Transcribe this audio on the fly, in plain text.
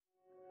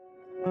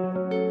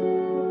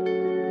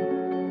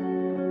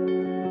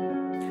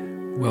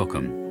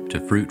Welcome to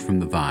Fruit from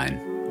the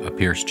Vine, a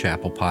Pierce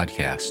Chapel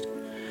podcast.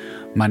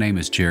 My name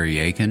is Jerry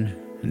Aiken,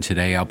 and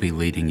today I'll be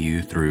leading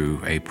you through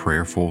a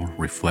prayerful,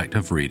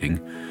 reflective reading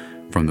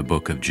from the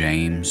book of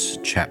James,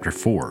 chapter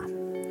 4,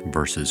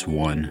 verses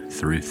 1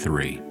 through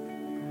 3.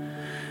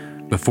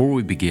 Before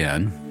we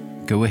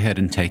begin, go ahead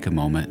and take a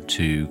moment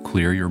to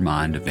clear your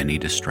mind of any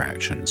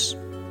distractions.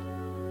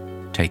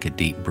 Take a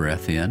deep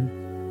breath in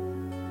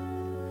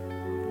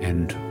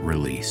and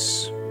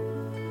release.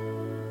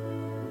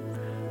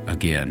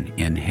 Again,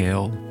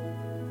 inhale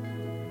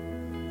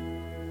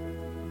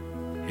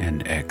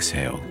and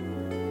exhale,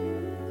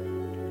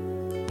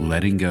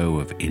 letting go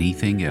of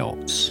anything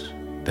else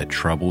that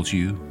troubles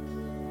you,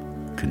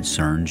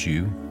 concerns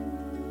you,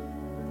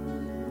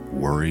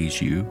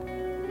 worries you,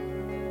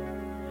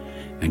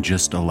 and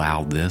just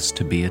allow this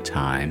to be a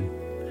time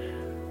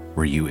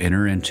where you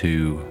enter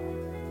into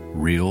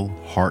real,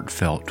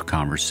 heartfelt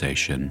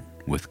conversation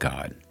with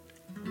God.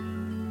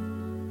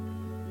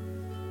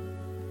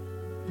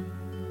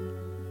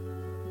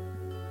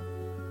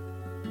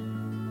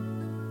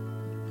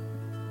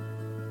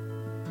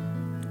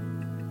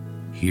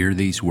 Hear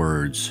these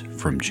words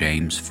from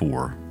James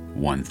 4,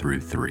 1 through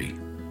 3.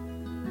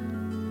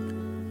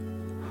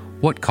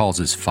 What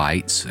causes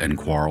fights and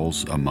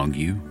quarrels among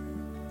you?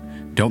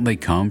 Don't they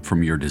come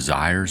from your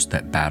desires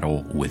that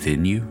battle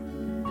within you?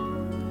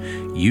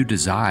 You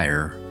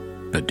desire,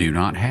 but do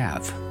not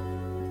have,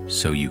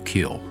 so you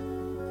kill.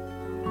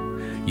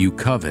 You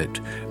covet,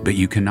 but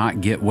you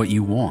cannot get what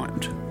you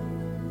want,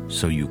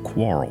 so you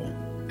quarrel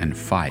and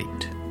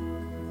fight.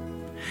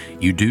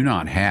 You do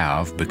not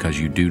have because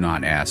you do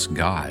not ask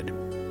God.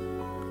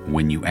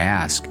 When you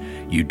ask,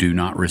 you do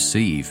not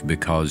receive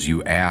because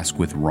you ask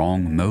with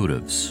wrong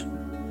motives,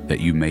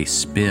 that you may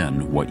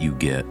spend what you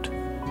get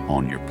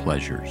on your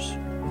pleasures.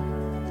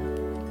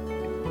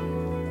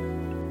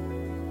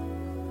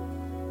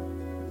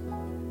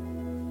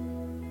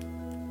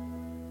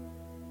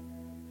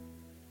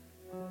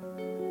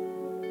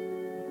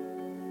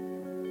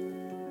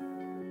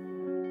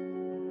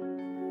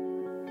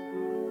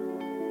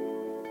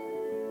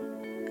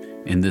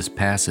 In this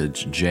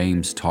passage,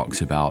 James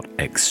talks about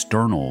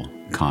external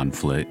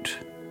conflict,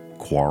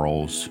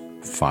 quarrels,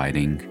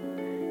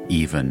 fighting,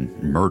 even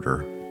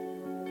murder.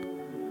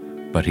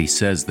 But he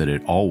says that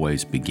it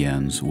always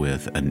begins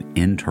with an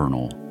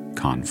internal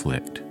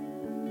conflict,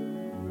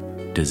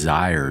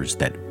 desires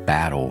that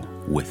battle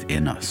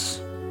within us.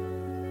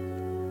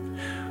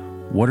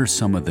 What are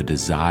some of the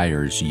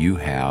desires you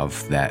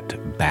have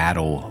that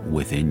battle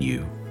within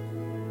you?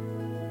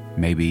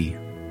 Maybe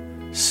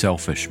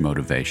selfish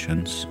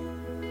motivations.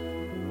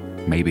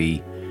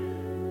 Maybe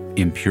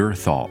impure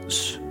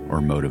thoughts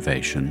or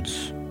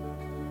motivations.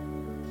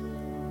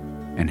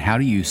 And how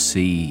do you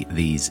see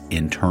these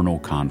internal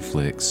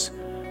conflicts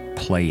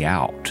play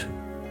out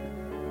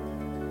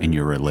in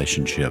your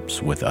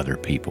relationships with other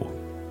people?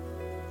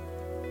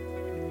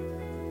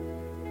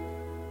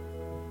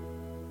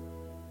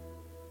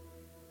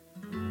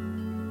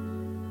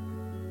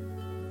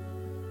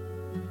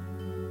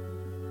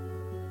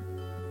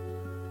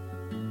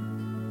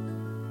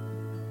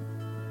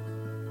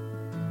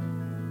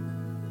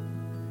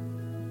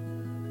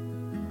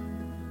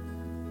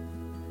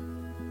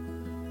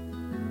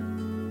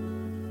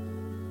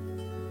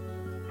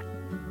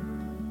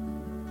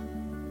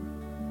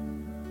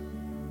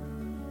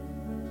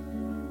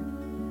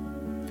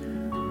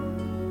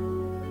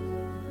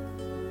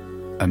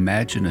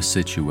 Imagine a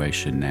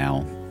situation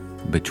now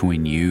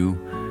between you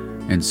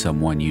and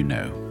someone you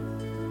know.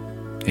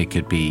 It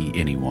could be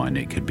anyone.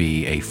 It could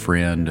be a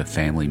friend, a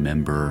family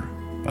member,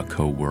 a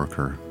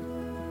coworker.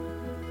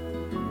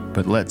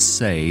 But let's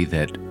say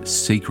that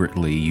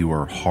secretly you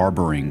are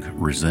harboring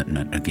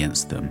resentment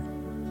against them.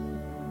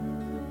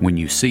 When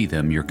you see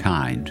them, you're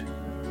kind.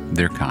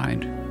 They're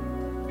kind.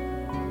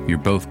 You're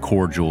both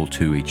cordial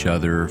to each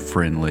other,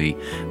 friendly,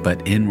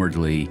 but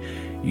inwardly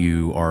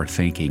you are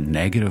thinking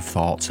negative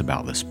thoughts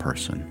about this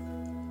person.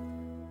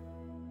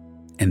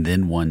 And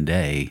then one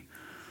day,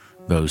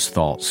 those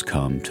thoughts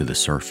come to the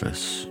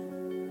surface.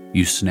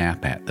 You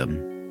snap at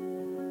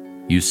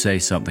them. You say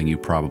something you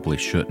probably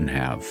shouldn't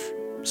have,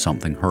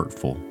 something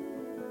hurtful.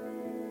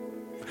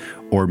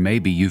 Or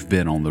maybe you've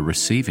been on the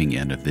receiving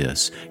end of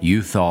this.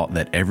 You thought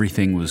that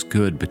everything was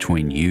good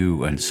between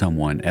you and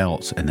someone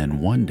else, and then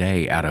one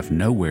day, out of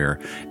nowhere,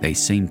 they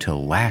seem to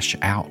lash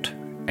out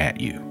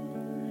at you.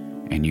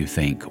 And you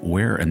think,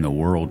 where in the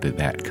world did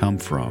that come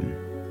from?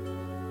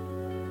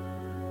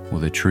 Well,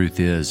 the truth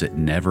is, it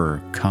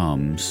never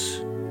comes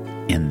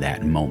in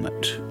that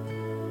moment.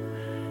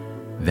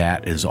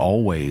 That is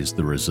always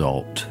the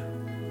result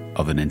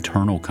of an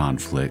internal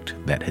conflict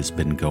that has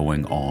been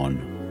going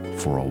on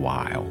for a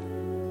while.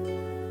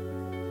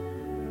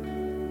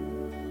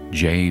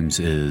 James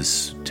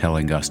is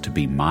telling us to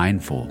be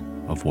mindful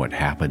of what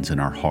happens in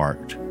our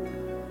heart,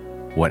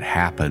 what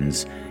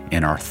happens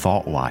in our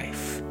thought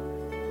life,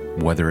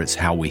 whether it's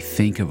how we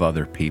think of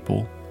other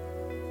people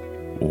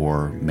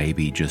or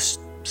maybe just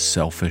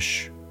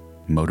selfish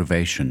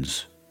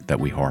motivations that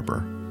we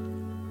harbor.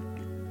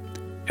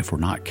 if we're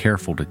not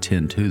careful to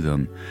tend to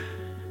them,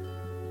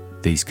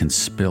 these can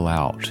spill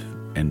out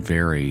in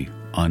very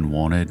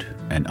unwanted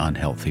and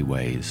unhealthy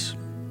ways.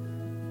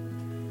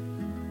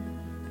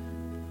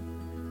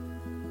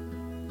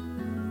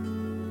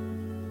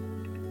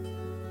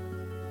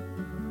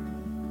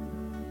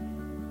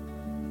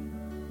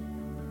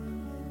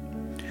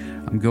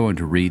 I'm going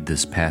to read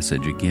this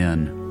passage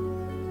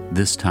again,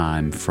 this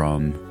time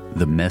from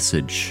the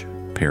Message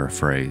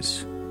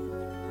paraphrase.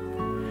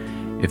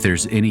 If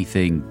there's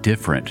anything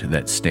different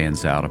that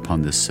stands out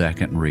upon this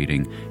second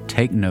reading,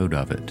 take note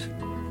of it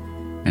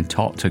and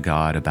talk to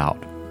God about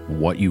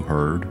what you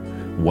heard,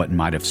 what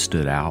might have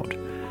stood out,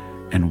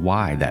 and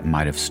why that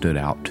might have stood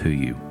out to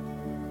you.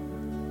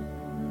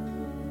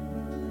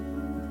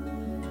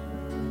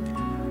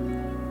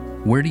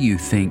 Where do you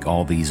think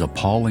all these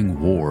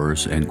appalling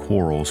wars and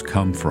quarrels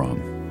come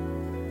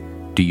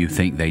from? Do you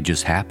think they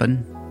just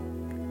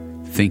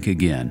happen? Think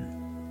again.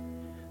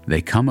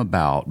 They come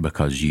about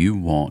because you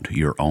want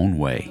your own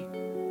way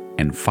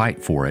and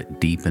fight for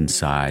it deep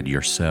inside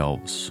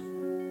yourselves.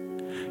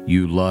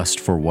 You lust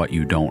for what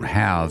you don't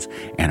have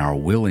and are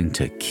willing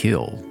to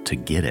kill to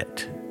get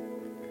it.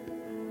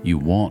 You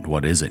want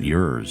what isn't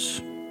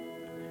yours,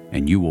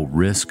 and you will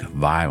risk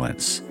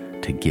violence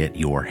to get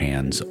your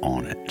hands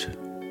on it.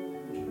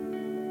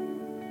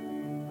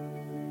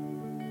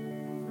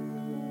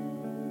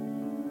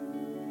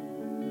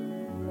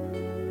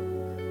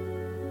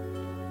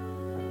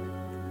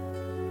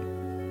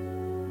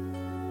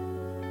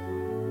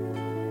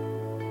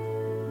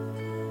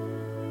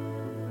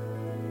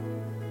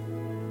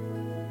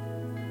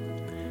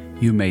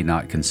 You may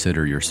not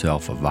consider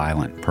yourself a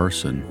violent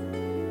person.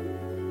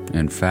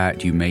 In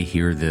fact, you may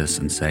hear this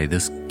and say,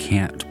 this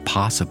can't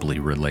possibly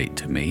relate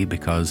to me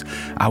because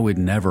I would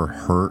never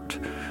hurt,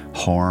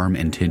 harm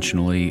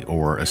intentionally,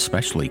 or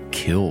especially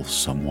kill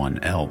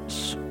someone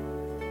else.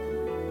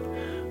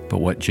 But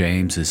what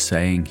James is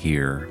saying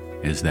here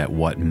is that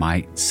what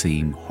might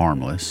seem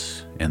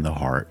harmless in the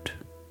heart,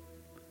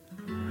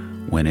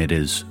 when it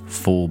is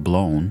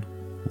full-blown,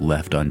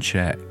 left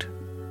unchecked,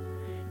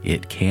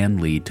 it can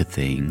lead to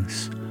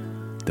things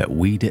that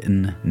we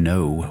didn't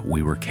know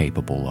we were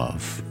capable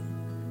of.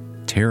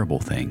 Terrible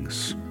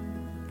things,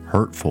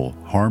 hurtful,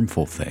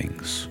 harmful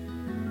things.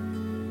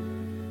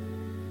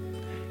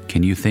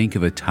 Can you think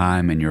of a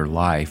time in your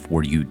life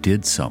where you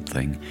did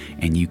something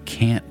and you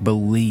can't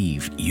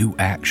believe you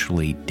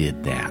actually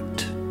did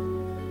that?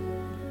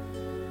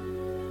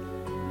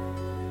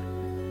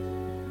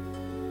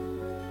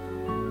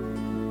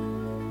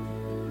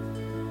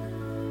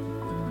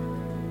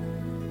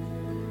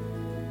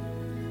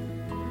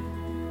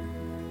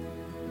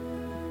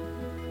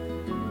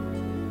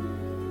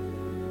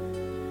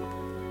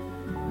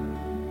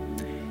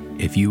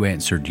 If you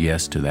answered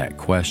yes to that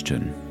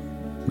question,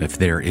 if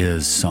there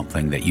is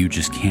something that you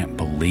just can't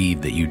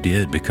believe that you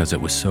did because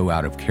it was so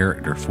out of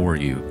character for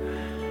you,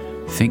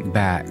 think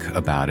back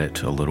about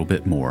it a little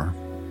bit more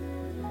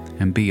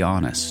and be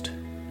honest.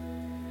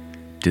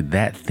 Did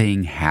that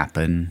thing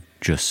happen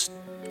just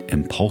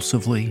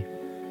impulsively?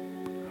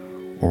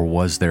 Or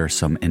was there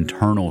some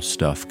internal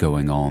stuff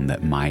going on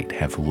that might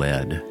have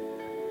led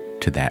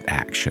to that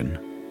action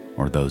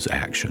or those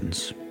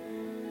actions?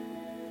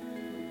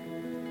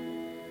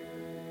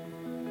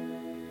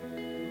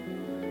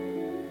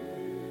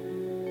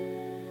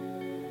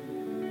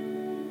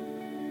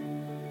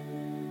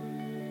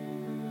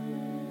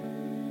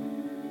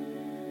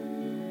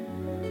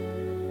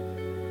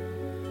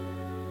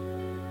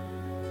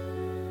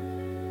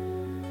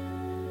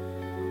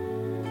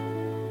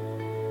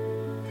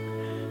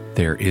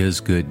 There is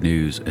good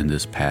news in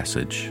this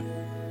passage.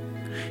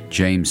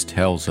 James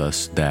tells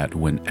us that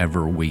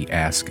whenever we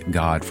ask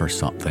God for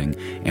something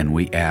and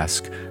we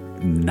ask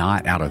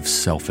not out of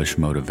selfish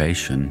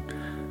motivation,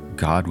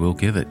 God will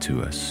give it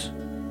to us.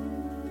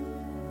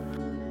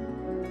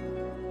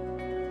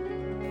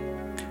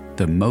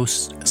 The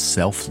most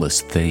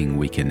selfless thing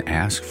we can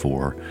ask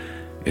for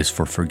is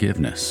for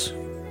forgiveness,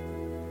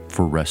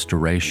 for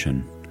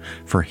restoration,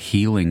 for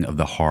healing of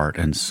the heart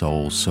and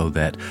soul so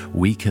that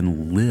we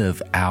can live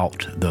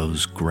out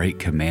those great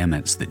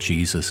commandments that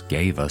Jesus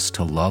gave us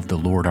to love the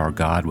Lord our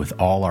God with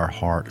all our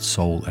heart,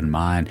 soul, and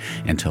mind,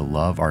 and to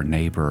love our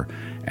neighbor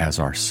as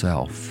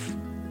ourself.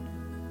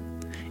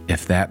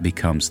 If that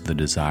becomes the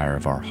desire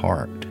of our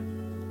heart,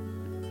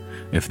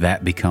 if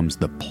that becomes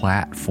the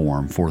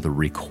platform for the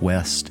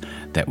request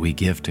that we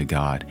give to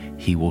God,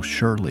 He will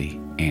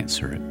surely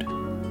answer it.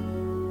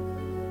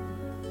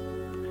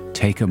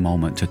 Take a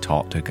moment to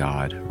talk to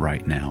God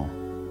right now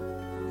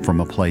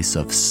from a place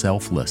of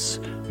selfless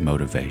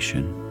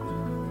motivation.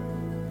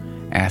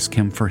 Ask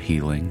Him for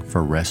healing,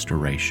 for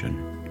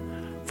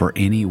restoration, for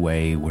any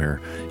way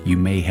where you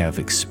may have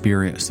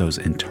experienced those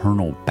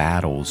internal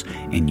battles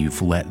and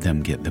you've let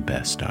them get the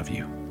best of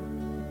you.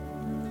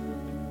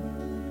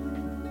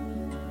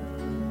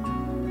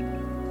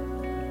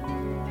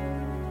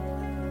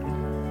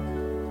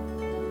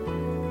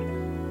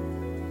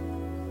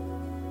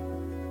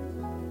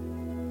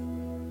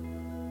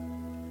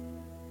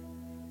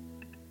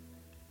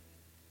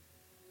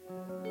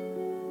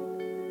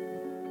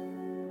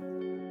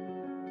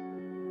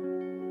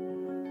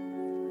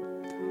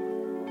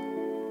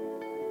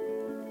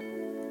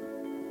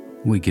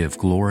 We give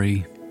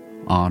glory,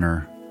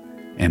 honor,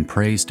 and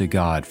praise to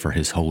God for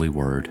His holy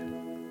word.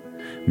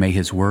 May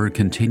His word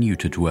continue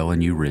to dwell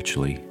in you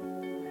richly,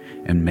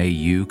 and may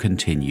you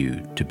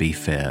continue to be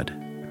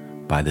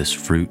fed by this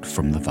fruit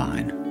from the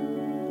vine.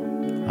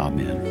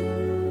 Amen.